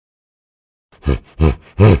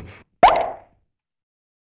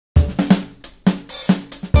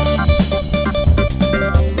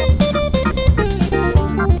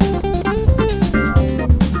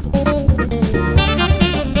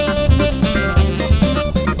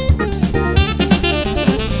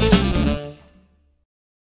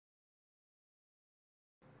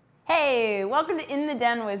Hey, welcome to In the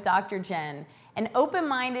Den with Dr. Jenn, an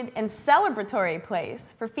open-minded and celebratory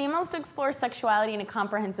place for females to explore sexuality in a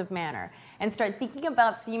comprehensive manner and start thinking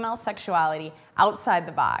about female sexuality outside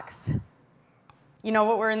the box. You know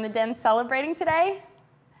what we're in the den celebrating today?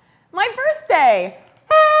 My birthday!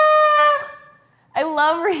 I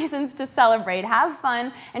love reasons to celebrate, have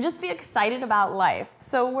fun, and just be excited about life.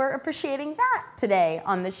 So we're appreciating that today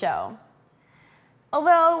on the show.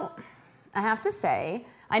 Although, I have to say,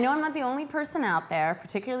 I know I'm not the only person out there,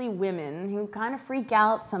 particularly women, who kind of freak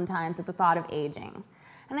out sometimes at the thought of aging.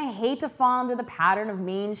 And I hate to fall into the pattern of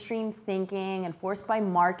mainstream thinking and forced by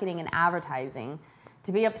marketing and advertising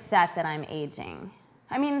to be upset that I'm aging.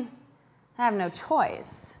 I mean, I have no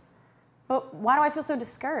choice. But why do I feel so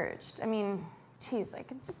discouraged? I mean, geez, I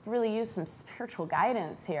could just really use some spiritual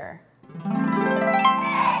guidance here.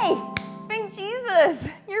 Hey! Thank Jesus!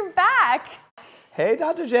 You're back! Hey,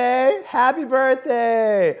 Dr. J, happy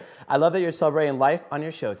birthday! I love that you're celebrating life on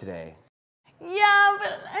your show today. Yeah,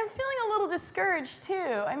 but I'm feeling a little discouraged too.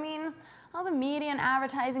 I mean, all the media and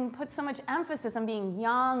advertising put so much emphasis on being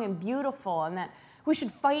young and beautiful and that we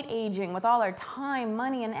should fight aging with all our time,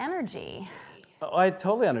 money, and energy. Oh, I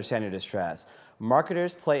totally understand your distress.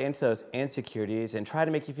 Marketers play into those insecurities and try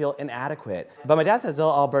to make you feel inadequate. But my dad says they'll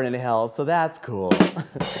all burn in hell, so that's cool.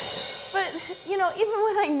 You know, even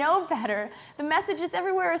when I know better, the messages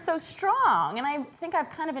everywhere are so strong, and I think I've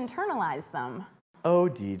kind of internalized them. Oh,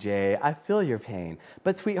 DJ, I feel your pain.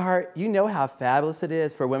 But sweetheart, you know how fabulous it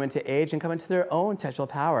is for women to age and come into their own sexual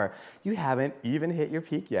power. You haven't even hit your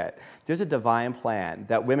peak yet. There's a divine plan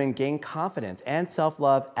that women gain confidence and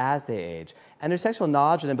self-love as they age, and their sexual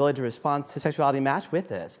knowledge and ability to respond to sexuality match with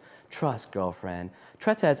this. Trust, girlfriend.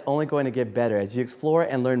 Trust that it's only going to get better as you explore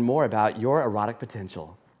and learn more about your erotic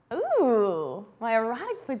potential. Ooh, my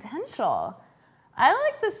erotic potential. I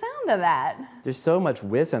like the sound of that. There's so much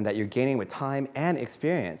wisdom that you're gaining with time and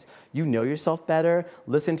experience. You know yourself better,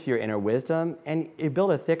 listen to your inner wisdom, and you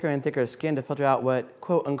build a thicker and thicker skin to filter out what,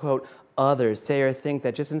 quote unquote, others say or think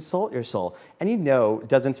that just insult your soul, and you know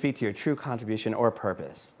doesn't speak to your true contribution or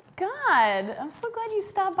purpose. God, I'm so glad you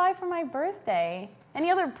stopped by for my birthday. Any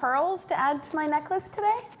other pearls to add to my necklace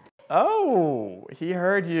today? Oh, he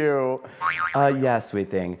heard you. Yes, sweet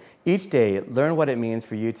thing. Each day, learn what it means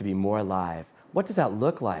for you to be more alive. What does that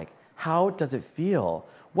look like? How does it feel?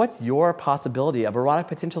 What's your possibility of erotic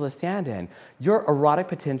potential to stand in? Your erotic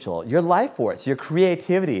potential, your life force, your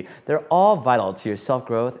creativity, they're all vital to your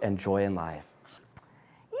self-growth and joy in life.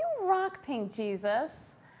 You rock, Pink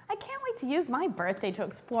Jesus. I can't wait to use my birthday to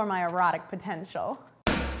explore my erotic potential.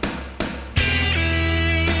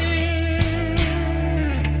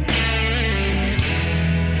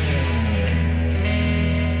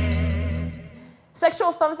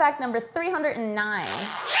 Sexual fun fact number 309.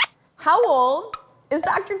 How old is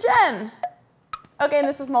Dr. Jenn? Okay, and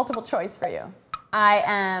this is multiple choice for you. I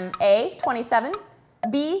am A, 27,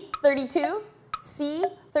 B, 32, C,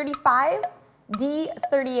 35, D,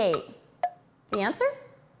 38. The answer?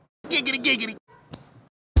 Giggity, giggity.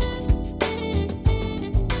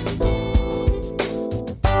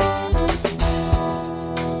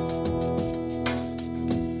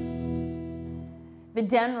 The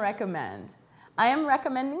Den recommend. I am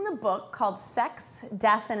recommending the book called Sex,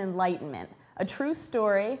 Death, and Enlightenment, a true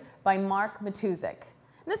story by Mark Matousek.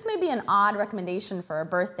 This may be an odd recommendation for a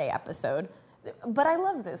birthday episode, but I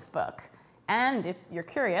love this book. And if you're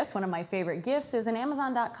curious, one of my favorite gifts is an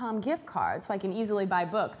Amazon.com gift card, so I can easily buy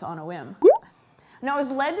books on a whim. Now, I was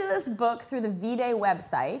led to this book through the V-Day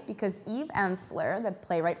website because Eve Ensler, the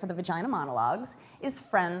playwright for the Vagina Monologues, is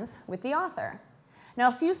friends with the author. Now,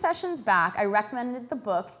 a few sessions back, I recommended the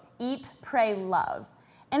book Eat, Pray, Love.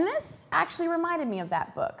 And this actually reminded me of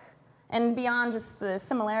that book. And beyond just the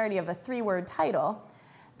similarity of a three-word title,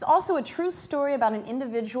 it's also a true story about an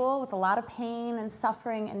individual with a lot of pain and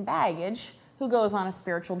suffering and baggage who goes on a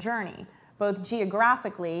spiritual journey, both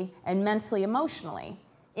geographically and mentally, emotionally,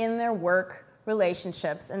 in their work,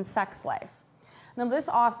 relationships, and sex life. Now, this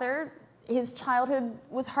author, his childhood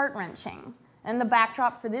was heart-wrenching. And the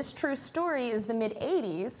backdrop for this true story is the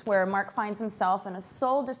mid-'80s, where Mark finds himself in a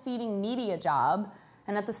soul-defeating media job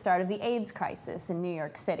and at the start of the AIDS crisis in New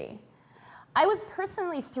York City. I was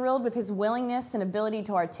personally thrilled with his willingness and ability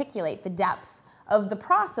to articulate the depth of the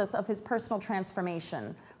process of his personal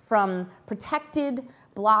transformation from protected,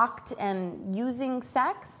 blocked and using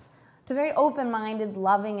sex, to very open-minded,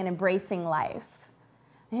 loving, and embracing life.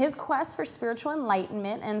 His quest for spiritual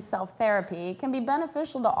enlightenment and self-therapy can be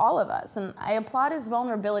beneficial to all of us, and I applaud his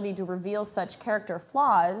vulnerability to reveal such character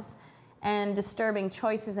flaws and disturbing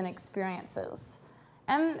choices and experiences.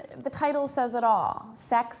 And the title says it all: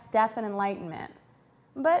 sex, death, and enlightenment.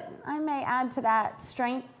 But I may add to that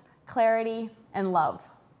strength, clarity, and love.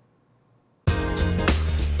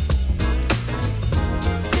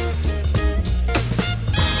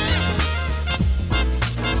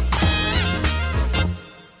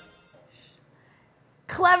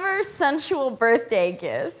 Clever, sensual birthday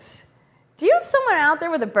gifts. Do you have someone out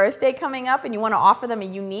there with a birthday coming up and you want to offer them a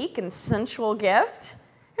unique and sensual gift?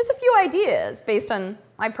 Here's a few ideas based on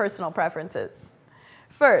my personal preferences.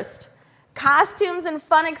 First, costumes and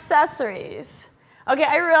fun accessories. Okay,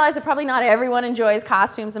 I realize that probably not everyone enjoys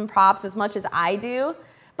costumes and props as much as I do,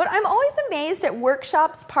 but I'm always amazed at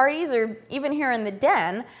workshops, parties, or even here in the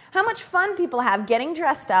den, how much fun people have getting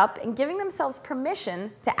dressed up and giving themselves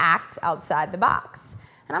permission to act outside the box.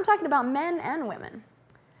 And I'm talking about men and women.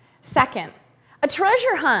 Second, a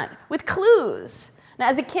treasure hunt with clues. Now,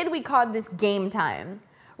 as a kid, we called this game time.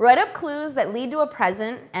 Write up clues that lead to a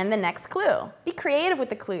present and the next clue. Be creative with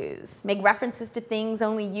the clues. Make references to things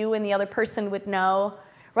only you and the other person would know.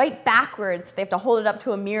 Write backwards so they have to hold it up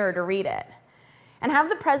to a mirror to read it. And have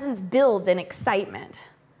the presents build in excitement.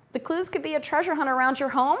 The clues could be a treasure hunt around your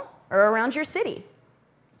home or around your city.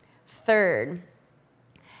 Third,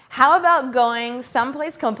 how about going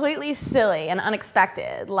someplace completely silly and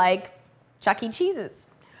unexpected, like Chuck E. Cheese's?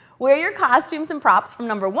 Wear your costumes and props from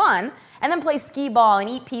number 1, and then play skee ball and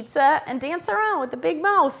eat pizza and dance around with the big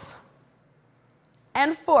mouse.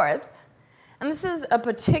 And fourth, and this is a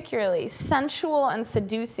particularly sensual and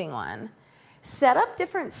seducing one, set up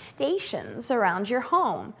different stations around your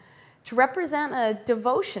home to represent a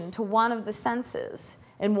devotion to one of the senses.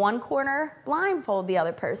 In one corner, blindfold the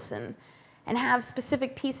other person and have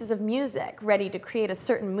specific pieces of music ready to create a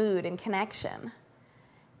certain mood and connection.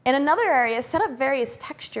 In another area, set up various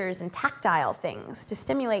textures and tactile things to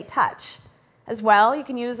stimulate touch. As well, you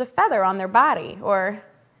can use a feather on their body or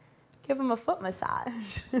give them a foot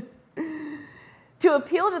massage. To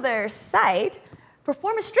appeal to their sight,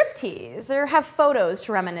 perform a striptease or have photos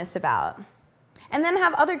to reminisce about. And then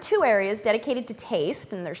have other 2 areas dedicated to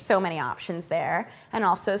taste, and there's so many options there, and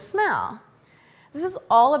also smell. This is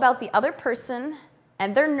all about the other person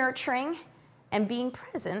and their nurturing and being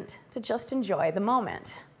present to just enjoy the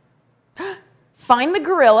moment. Find the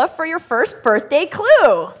gorilla for your first birthday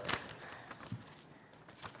clue.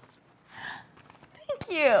 Thank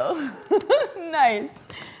you. Nice.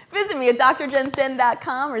 Visit me at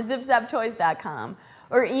DrJennsDen.com or ZipZapToys.com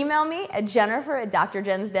or email me at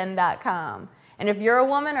Jennifer@DrJennsDen.com. And if you're a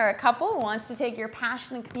woman or a couple who wants to take your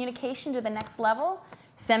passion and communication to the next level,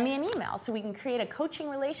 send me an email so we can create a coaching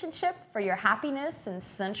relationship for your happiness and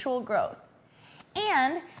sensual growth.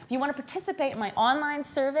 And if you want to participate in my online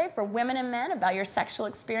survey for women and men about your sexual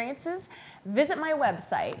experiences, visit my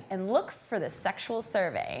website and look for the sexual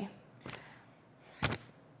survey.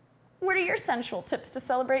 What are your sensual tips to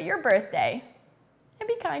celebrate your birthday? And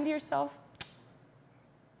be kind to yourself.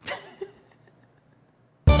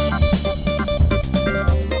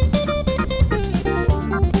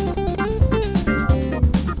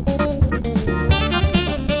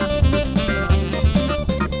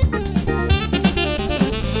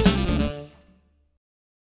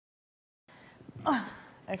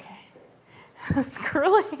 Okay. Those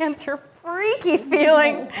gorilla hands are freaky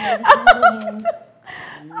feeling.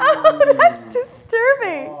 Oh, that's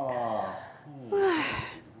disturbing. You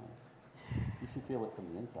should feel it from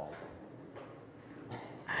the inside.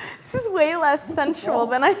 This is way less sensual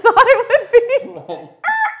than I thought it would be.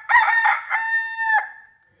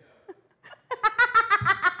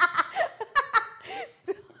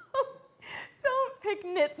 Don't pick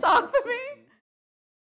nits off of me.